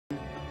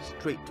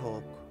Straight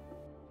Talk.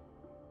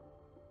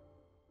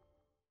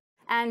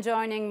 And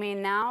joining me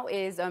now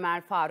is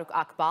Faruk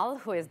Akbal,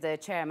 who is the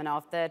chairman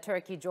of the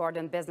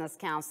Turkey-Jordan Business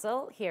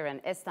Council here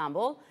in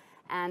Istanbul,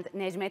 and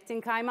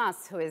Necmettin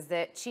Kaymaz, who is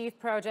the chief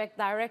project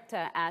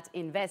director at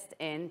Invest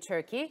in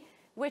Turkey,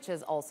 which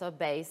is also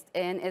based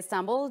in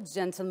Istanbul.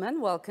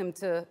 Gentlemen, welcome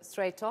to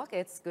Straight Talk.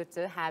 It's good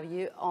to have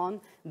you on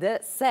the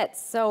set.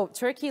 So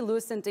Turkey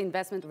loosened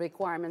investment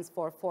requirements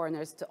for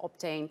foreigners to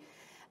obtain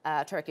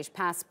Turkish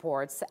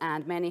passports,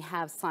 and many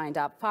have signed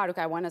up. Faruk,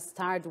 I want to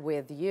start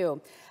with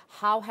you.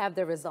 How have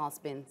the results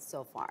been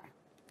so far?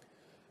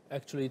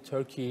 Actually,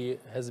 Turkey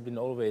has been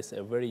always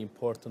a very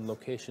important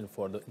location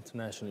for the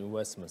international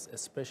investments,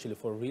 especially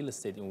for real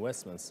estate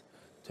investments.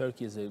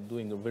 Turkey is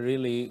doing a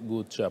really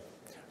good job.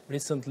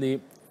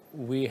 Recently,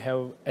 we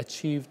have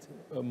achieved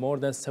more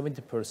than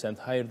 70%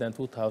 higher than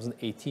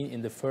 2018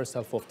 in the first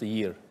half of the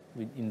year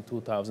in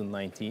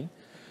 2019.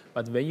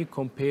 But when you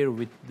compare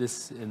with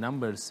these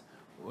numbers,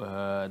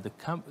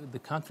 the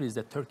countries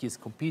that Turkey is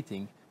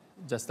competing,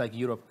 just like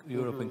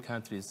European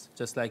countries,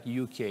 just like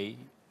UK,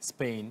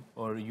 Spain,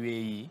 or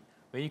UAE,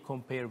 when you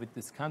compare with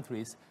these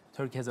countries,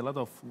 Turkey has a lot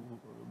of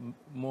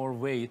more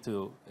way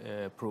to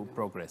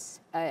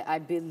progress. I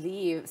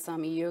believe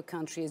some EU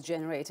countries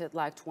generated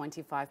like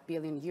 25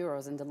 billion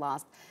euros in the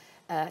last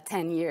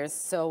 10 years.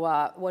 So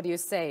what do you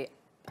say?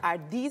 Are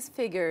these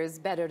figures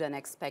better than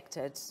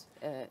expected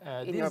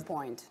in your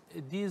point?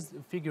 These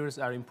figures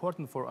are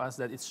important for us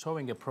that it's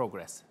showing a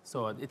progress.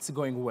 So it's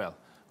going well.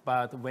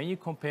 But when you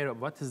compare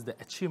what is the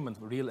achievement,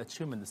 real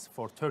achievements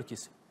for Turkey,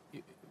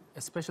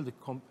 especially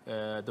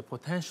the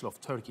potential of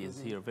Turkey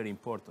is here very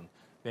important.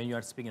 When you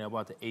are speaking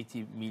about the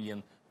 80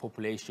 million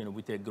population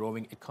with a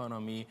growing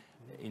economy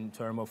in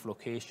terms of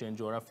location,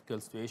 geographical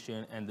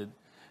situation, and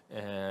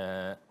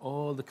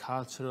all the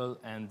cultural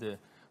and the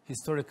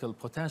historical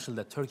potential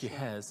that Turkey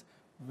has,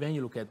 when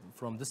you look at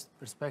from this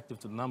perspective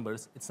to the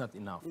numbers, it's not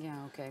enough.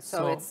 Yeah, okay.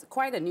 So it's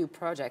quite a new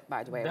project,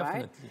 by the way,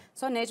 definitely. Right?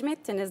 So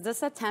Necmettin, is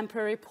this a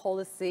temporary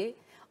policy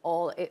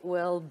or it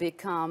will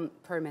become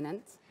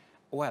permanent?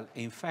 Well,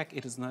 in fact,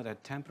 it is not a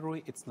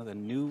temporary, it's not a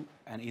new,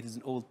 and it is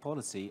an old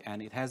policy,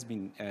 and it has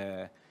been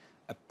a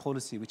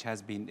policy which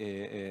has been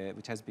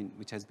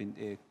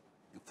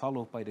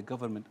followed by the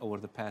government over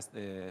the past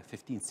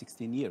 15,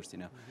 16 years, you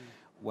know.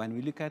 When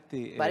we look at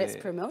the... But its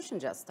promotion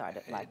just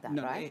started like that,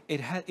 no, right?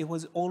 It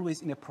was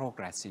always in a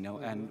progress, you know,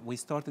 and we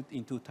started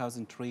in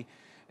 2003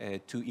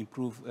 to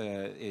improve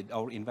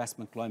our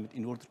investment climate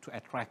in order to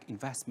attract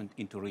investment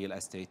into real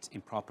estate,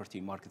 in property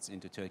markets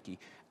into Turkey.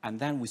 And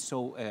then we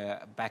saw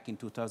back in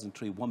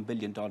 2003, $1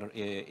 billion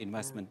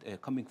investment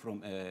coming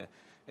from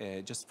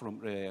just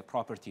from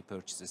property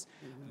purchases.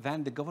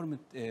 Then the government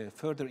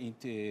further in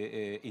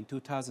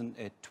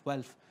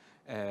 2012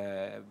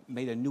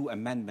 made a new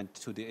amendment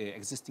to the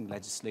existing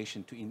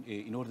legislation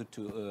in order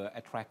to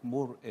attract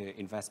more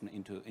investment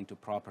into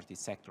property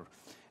sector.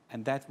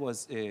 And that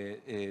was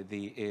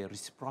the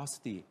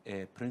reciprocity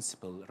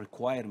principle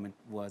requirement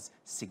was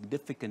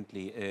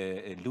significantly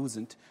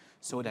loosened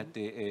so that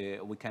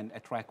we can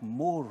attract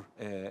more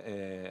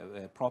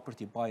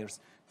property buyers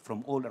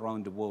from all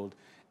around the world.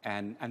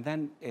 And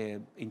then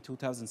in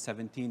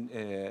 2017,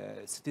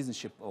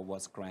 citizenship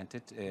was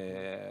granted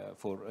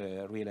for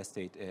real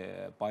estate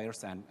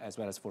buyers and as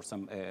well as for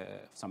some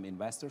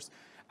investors.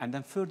 And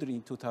then further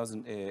in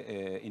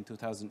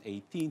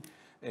 2018,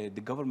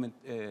 the government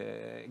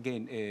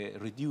again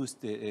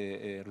reduced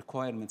the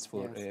requirements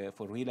for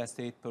real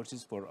estate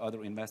purchase for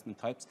other investment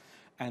types,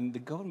 and the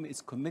government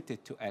is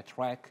committed to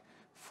attract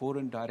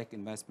foreign direct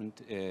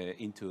investment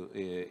into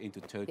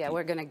Turkey. Yeah,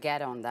 we're going to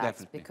get on that.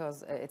 Definitely.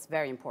 Because it's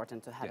very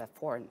important to have a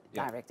foreign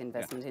direct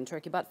investment in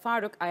Turkey. But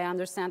Faruk, I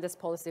understand this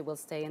policy will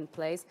stay in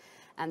place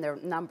and the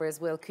numbers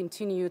will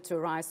continue to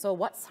rise. So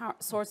what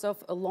sorts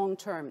of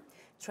long-term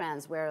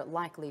trends we're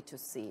likely to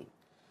see?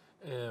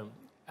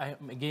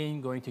 I'm again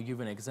going to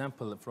give an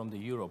example from the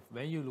Europe.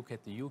 When you look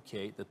at the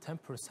UK, the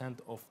 10%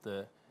 of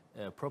the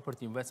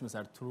property investments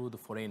are through the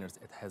foreigners.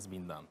 It has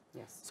been done.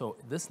 Yes. So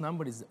this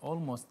number is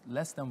almost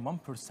less than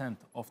 1%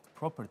 of the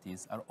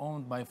properties are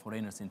owned by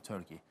foreigners in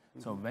Turkey.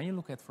 So when you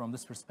look at from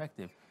this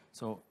perspective,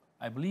 so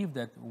I believe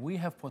that we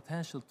have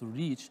potential to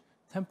reach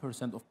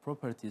 10% of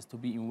properties to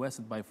be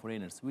invested by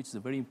foreigners, which is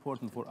very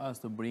important for us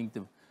to bring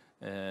the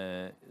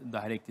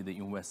directly the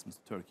investments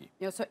to Turkey.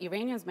 Yeah, so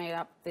Iranians made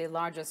up the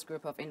largest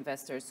group of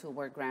investors who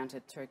were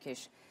granted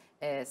Turkish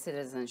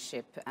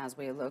citizenship as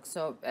we look.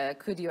 So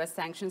could U.S.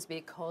 sanctions be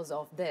because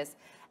of this?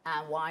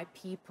 And why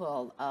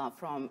people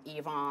from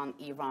Iran,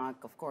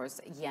 Iraq, of course,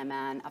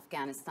 Yemen,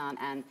 Afghanistan,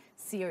 and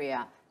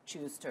Syria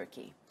choose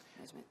Turkey?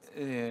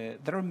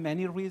 There are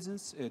many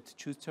reasons to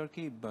choose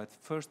Turkey, but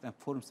first and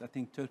foremost, I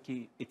think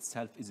Turkey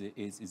itself is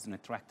an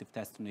attractive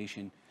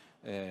destination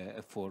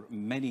for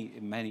many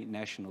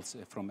nationals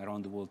from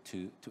around the world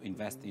to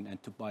invest in and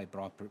to buy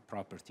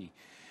property.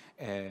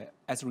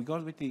 As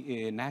regards with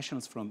the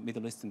nationals from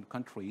Middle Eastern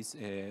countries,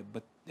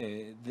 but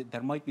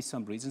there might be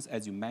some reasons,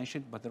 as you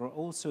mentioned, but there are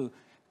also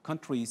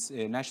countries,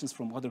 nationals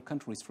from other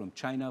countries, from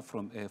China,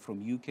 from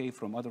UK,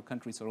 from other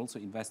countries are also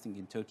investing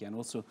in Turkey, and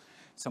also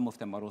some of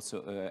them are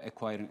also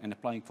acquiring and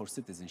applying for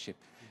citizenship.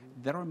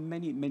 There are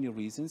many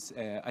reasons.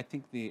 I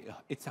think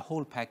it's a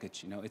whole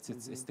package.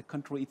 It's the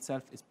country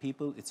itself, it's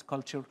people, it's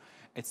culture,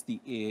 it's the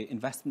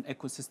investment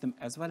ecosystem,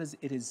 as well as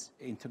it is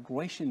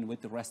integration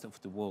with the rest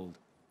of the world.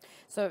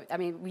 So, I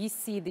mean, we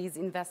see these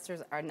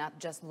investors are not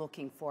just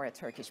looking for a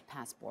Turkish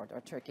passport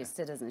or Turkish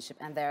citizenship,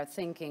 and they are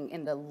thinking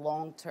in the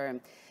long term.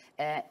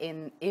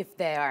 If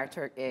they are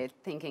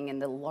thinking in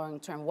the long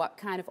term, what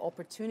kind of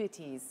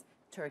opportunities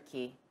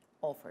Turkey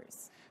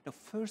offers? Now,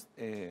 first,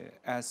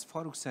 as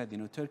Faruk said,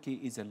 Turkey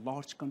is a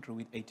large country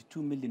with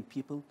 82 million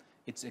people.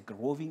 It's a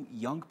growing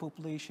young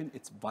population.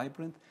 It's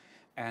vibrant.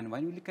 And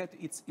when you look at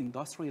its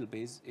industrial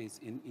base, its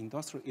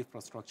industrial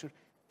infrastructure,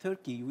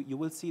 Turkey, you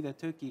will see that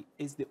Turkey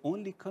is the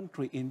only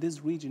country in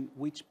this region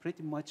which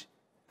pretty much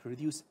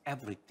produce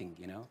everything,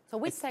 So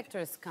which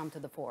sectors come to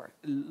the fore?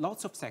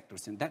 Lots of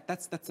sectors, and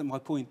that's my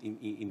point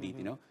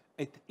indeed,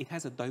 It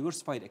has a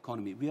diversified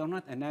economy. We are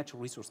not a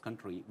natural resource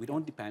country. We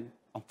don't depend,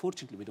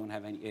 unfortunately, we don't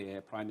have any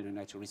primary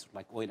natural resource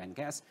like oil and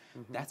gas.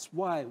 That's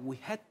why we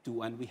had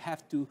to, and we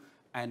have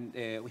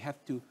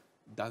to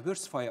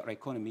diversify our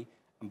economy.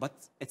 But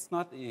it's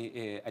not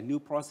a new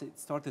process. It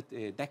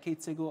started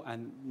decades ago,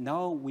 and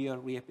now we are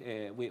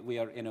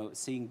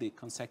seeing the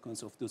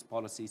consequence of those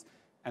policies.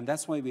 And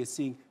that's why we're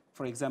seeing,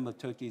 for example,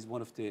 Turkey is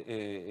one of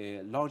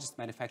the largest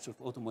manufacturers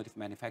of automotive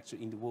manufacture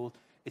in the world.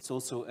 It's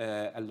also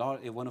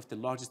one of the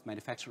largest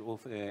manufacturers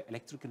of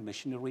electrical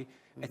machinery.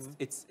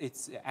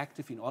 It's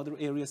active in other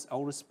areas,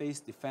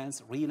 aerospace,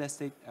 defense, real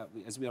estate,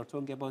 as we are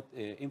talking about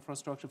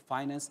infrastructure,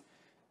 finance.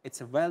 It's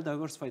a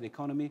well-diversified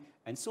economy,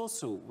 and it's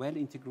also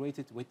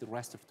well-integrated with the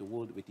rest of the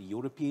world, with the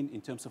European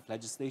in terms of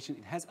legislation.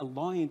 It has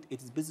aligned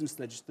its business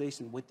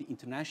legislation with the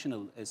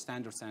international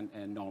standards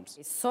and norms.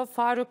 So,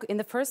 Faruk, in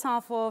the first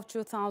half of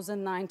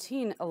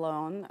 2019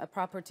 alone,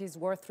 properties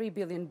worth $3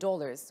 billion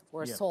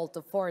were sold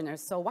to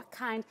foreigners. So what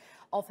kind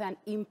of an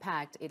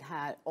impact it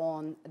had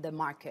on the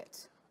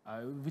market?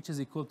 Which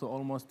is equal to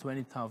almost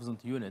 20,000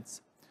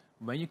 units.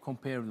 When you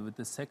compare with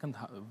the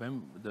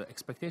when the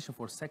expectation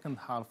for second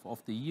half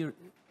of the year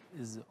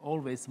is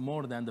always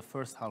more than the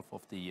first half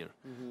of the year.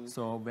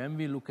 So when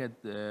we look at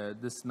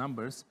these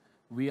numbers,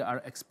 we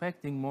are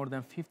expecting more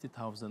than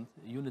 50,000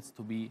 units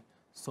to be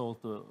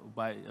sold to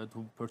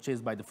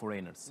purchased by the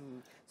foreigners.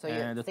 So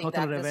you think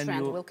that this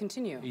trend will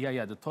continue?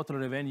 Yeah, the total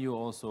revenue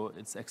also,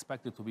 it's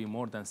expected to be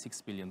more than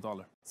 $6 billion.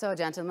 So,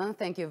 gentlemen,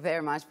 thank you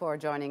very much for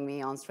joining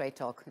me on Straight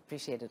Talk.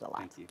 Appreciate it a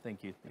lot.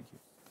 Thank you.